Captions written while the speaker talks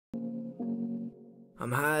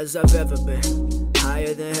I'm high as I've ever been,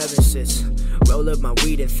 higher than heaven sits. Roll up my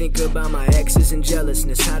weed and think about my exes and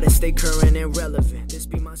jealousness. How to stay current and relevant. This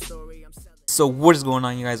be my story. I'm selling. So what is going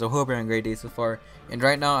on, you guys? I hope you're having a great day so far. And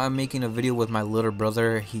right now I'm making a video with my little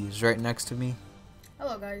brother. He's right next to me.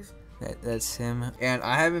 Hello guys. That's him. And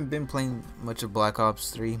I haven't been playing much of Black Ops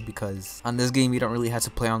 3 because on this game you don't really have to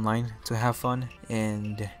play online to have fun.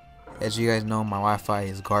 And as you guys know, my Wi-Fi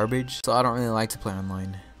is garbage, so I don't really like to play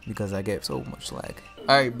online because I get so much lag.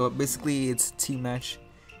 Alright, but basically it's a team match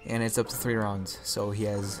and it's up to 3 rounds, so he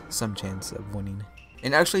has some chance of winning.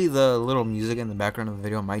 And actually the little music in the background of the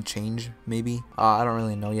video might change, maybe. I don't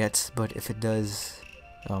really know yet, but if it does,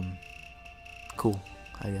 cool,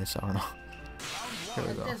 I guess. I don't know. Here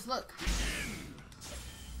we go. Just look.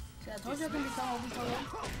 See, I told you I can become what we told him.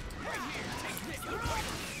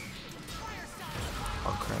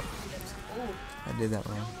 Oh crap. I did that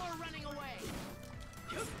wrong.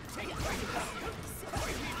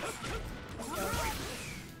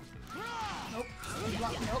 Nope.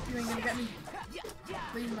 Nope, you ain't gonna get me.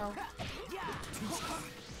 Please no.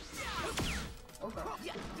 Oh god.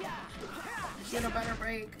 Get a better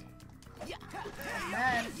break. That's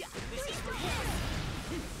bad.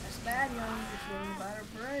 That's bad, young. You should a better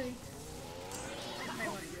break. I might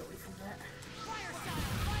want to get away from that.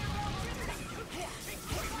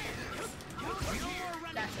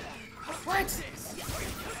 Gotcha. What?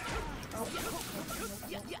 Oh.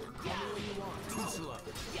 Too slow.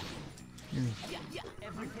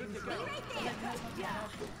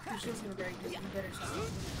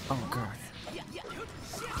 Oh god.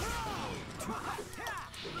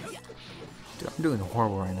 Dude, I'm doing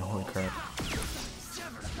horrible right now, holy crap.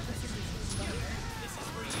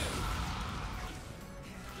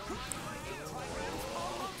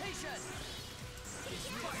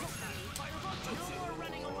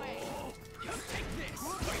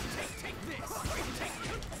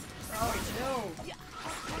 Oh, no.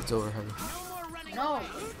 It's over, heavy. No.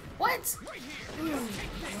 What? No, no,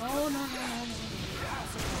 no, no, no.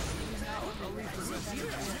 He's not over.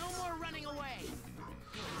 No more running away.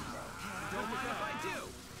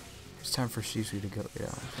 It's time for Shisui to go.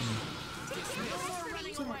 Yeah.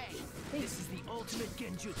 This is the ultimate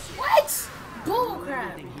genjutsu. What?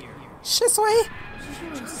 Bullcrap. Shisui!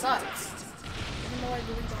 Shisui sucks. Even though I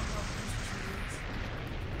really don't know.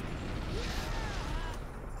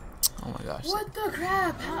 Oh my gosh. What the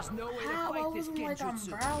crap? How I wasn't like I'm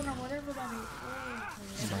brown or whatever that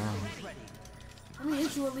is. Brown. Let me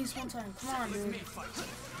hit you at least one time. Come on, dude.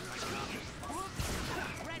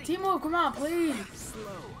 Timo, come on, please.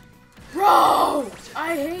 Bro!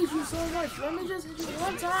 I hate you so much. Let me just hit you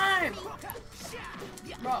one time.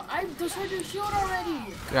 Bro, I destroyed your shield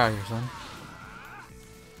already. Get out of here, son.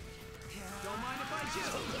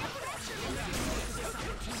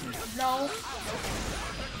 No.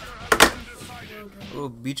 Oh,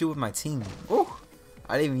 beat you with my team. Oh,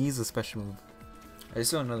 I didn't even use a special move. I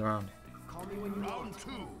just do another round. Round 2.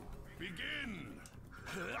 Begin.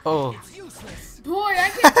 Oh. Boy, I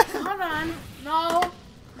can't. Hold on. No.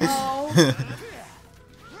 No. I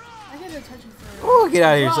get a touch it first. Oh, get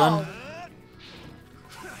out of here, son.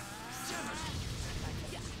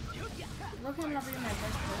 Look at him not being my best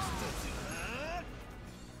person.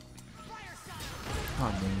 Oh,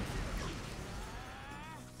 man.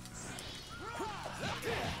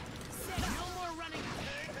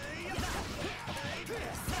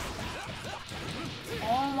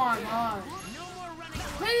 Oh my god.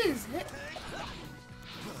 Please hit.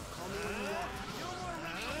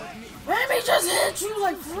 Let me just hit you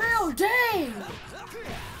like for real, dang.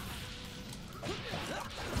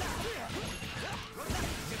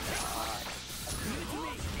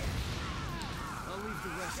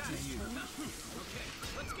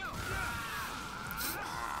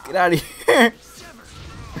 Get out of here.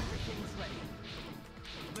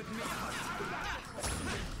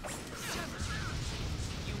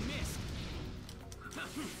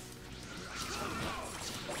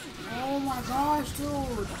 Oh my gosh, dude.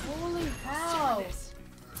 Holy cow.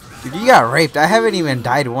 Dude, you got raped. I haven't even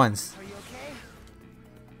died once.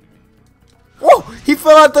 Whoa! He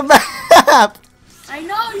fell out the map! I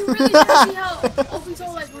know, you really did see how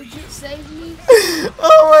Obito like legit saved me?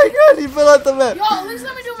 Oh my god, he fell out the map! Yo, at least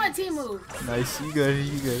let me do my team move. Nice, you good,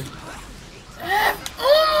 you good.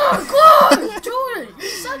 Oh my god, dude! You're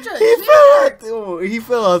such a He cheater. fell out he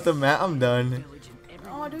fell out the map. I'm done.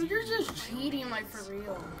 Oh, dude, you're just cheating like for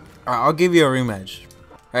real. Alright, I'll give you a rematch.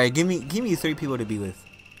 Alright, give me 3 people to be with.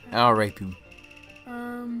 And I'll rape you.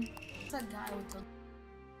 What's that guy with the...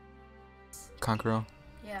 Kankuro?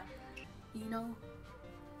 Yeah. Ino,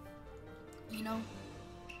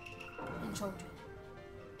 and Choji.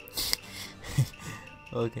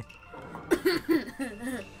 Okay.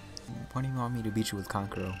 Why do you want me to beat you with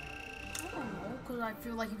Kankuro? I don't know, because I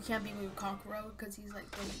feel like you can't beat me with Kankuro because he's like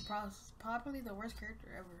probably the worst character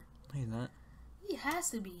ever. He's not. He has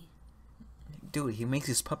to be. Dude, he makes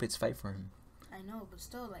his puppets fight for him. I know, but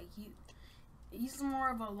still, like, he's more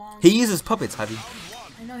of a long... He uses puppets, Javi.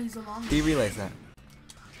 I know, he's a long... Do you realize that?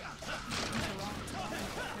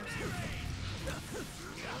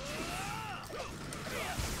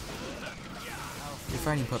 You're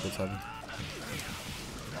fighting puppets, Javi.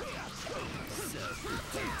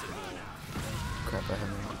 Crap, I have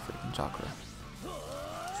no freaking chakra.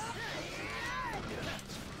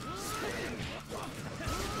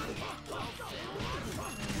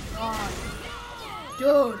 God.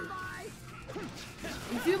 Dude.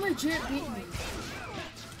 If you legit beat me.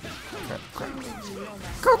 Crap. I'm gonna be real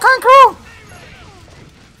mad. Go, Kankuro!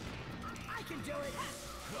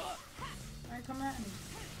 Alright, come at me.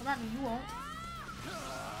 Come at me, you won't.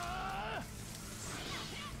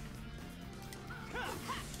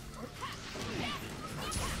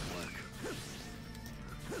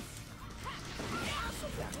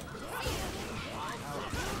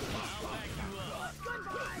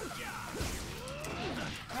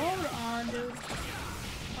 Hold on, dude.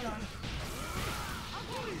 Hold on.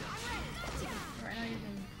 Right now you're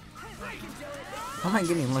getting... How am I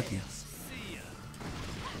getting lucky?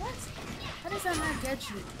 What? How does that not get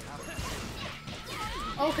you?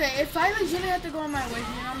 Okay, if I legitimately have to go on my way,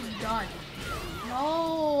 then I'm done.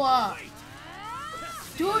 No!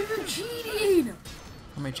 Dude, you're cheating!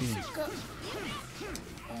 How am I cheating?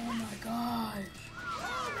 Oh my gosh.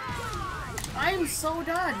 I am so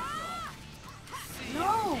done.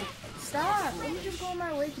 No! Stop! Let me just go on my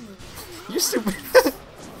awakening. You're stupid.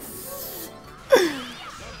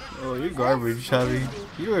 Oh, you're garbage, Javi.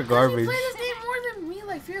 You are garbage. You play this game more than me,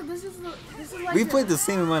 like, Fear. This is like We played the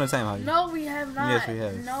same amount of time, Javi. No, we have not. Yes, we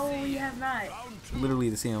have. No, we have not. Literally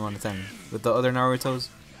the same amount of time. With the other Narutos.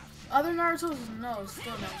 Other Naruto's, no,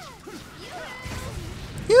 still no.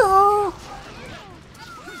 Yoo-hoo!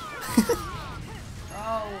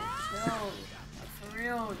 Bro, chill. For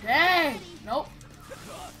real. Dang! Nope.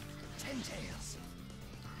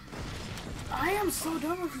 I am so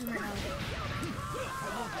done with you right now.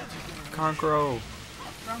 Kankuro.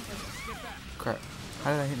 Drunk. Crap.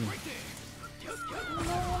 How did that hit me? Why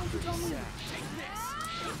did you tell me?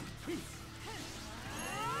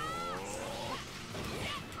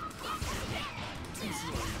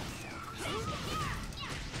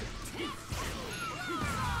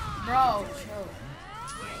 Bro, chill.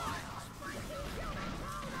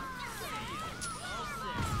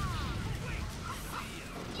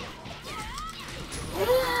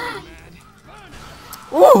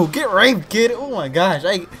 Ooh, get raped, kid. Oh my gosh.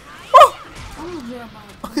 I'm legit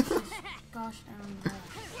about this gosh damn.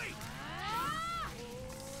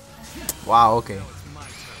 Wow, okay.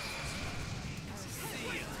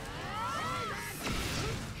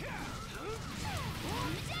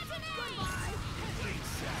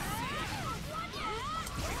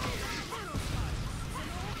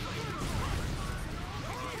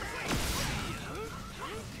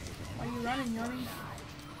 Why are you running, Yoni?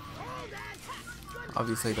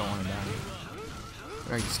 Obviously, I don't want to die.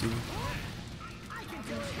 Are you stupid?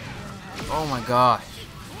 Oh my gosh.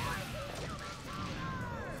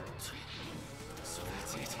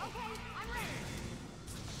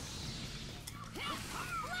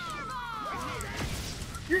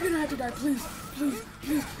 You're gonna have to die, please, please,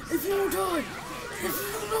 please. If you don't die,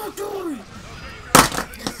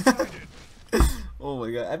 Oh my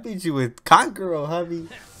god, I beat you with Kankuro, Javi.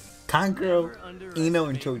 Kankuro, Ino,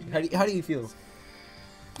 and Choji. How do you feel?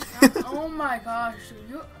 Oh my gosh,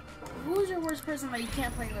 who's your worst person that you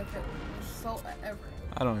can't play with ever?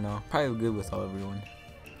 I don't know. Probably good with everyone.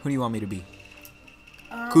 Who do you want me to be?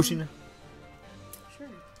 Sure. Kushina?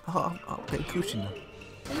 Oh, I'll play Kushina.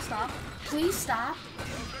 Please stop. Please stop.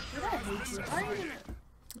 Did I hate you? Why are you gonna...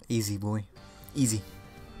 Easy, boy. Easy.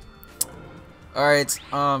 Alright,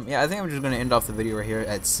 yeah, I think I'm just gonna end off the video right here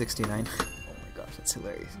at 69. Oh my gosh, that's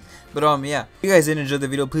hilarious. But yeah, if you guys did enjoy the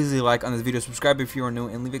video, please leave a like on this video, subscribe if you are new,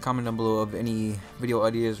 and leave a comment down below of any video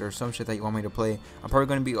ideas or some shit that you want me to play. I'm probably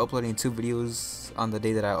going to be uploading 2 videos on the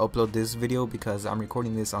day that I upload this video, because I'm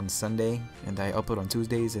recording this on Sunday and I upload on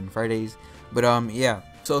Tuesdays and Fridays. But yeah,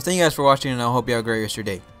 so thank you guys for watching, and I hope you have a great rest of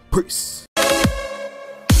your day. Peace.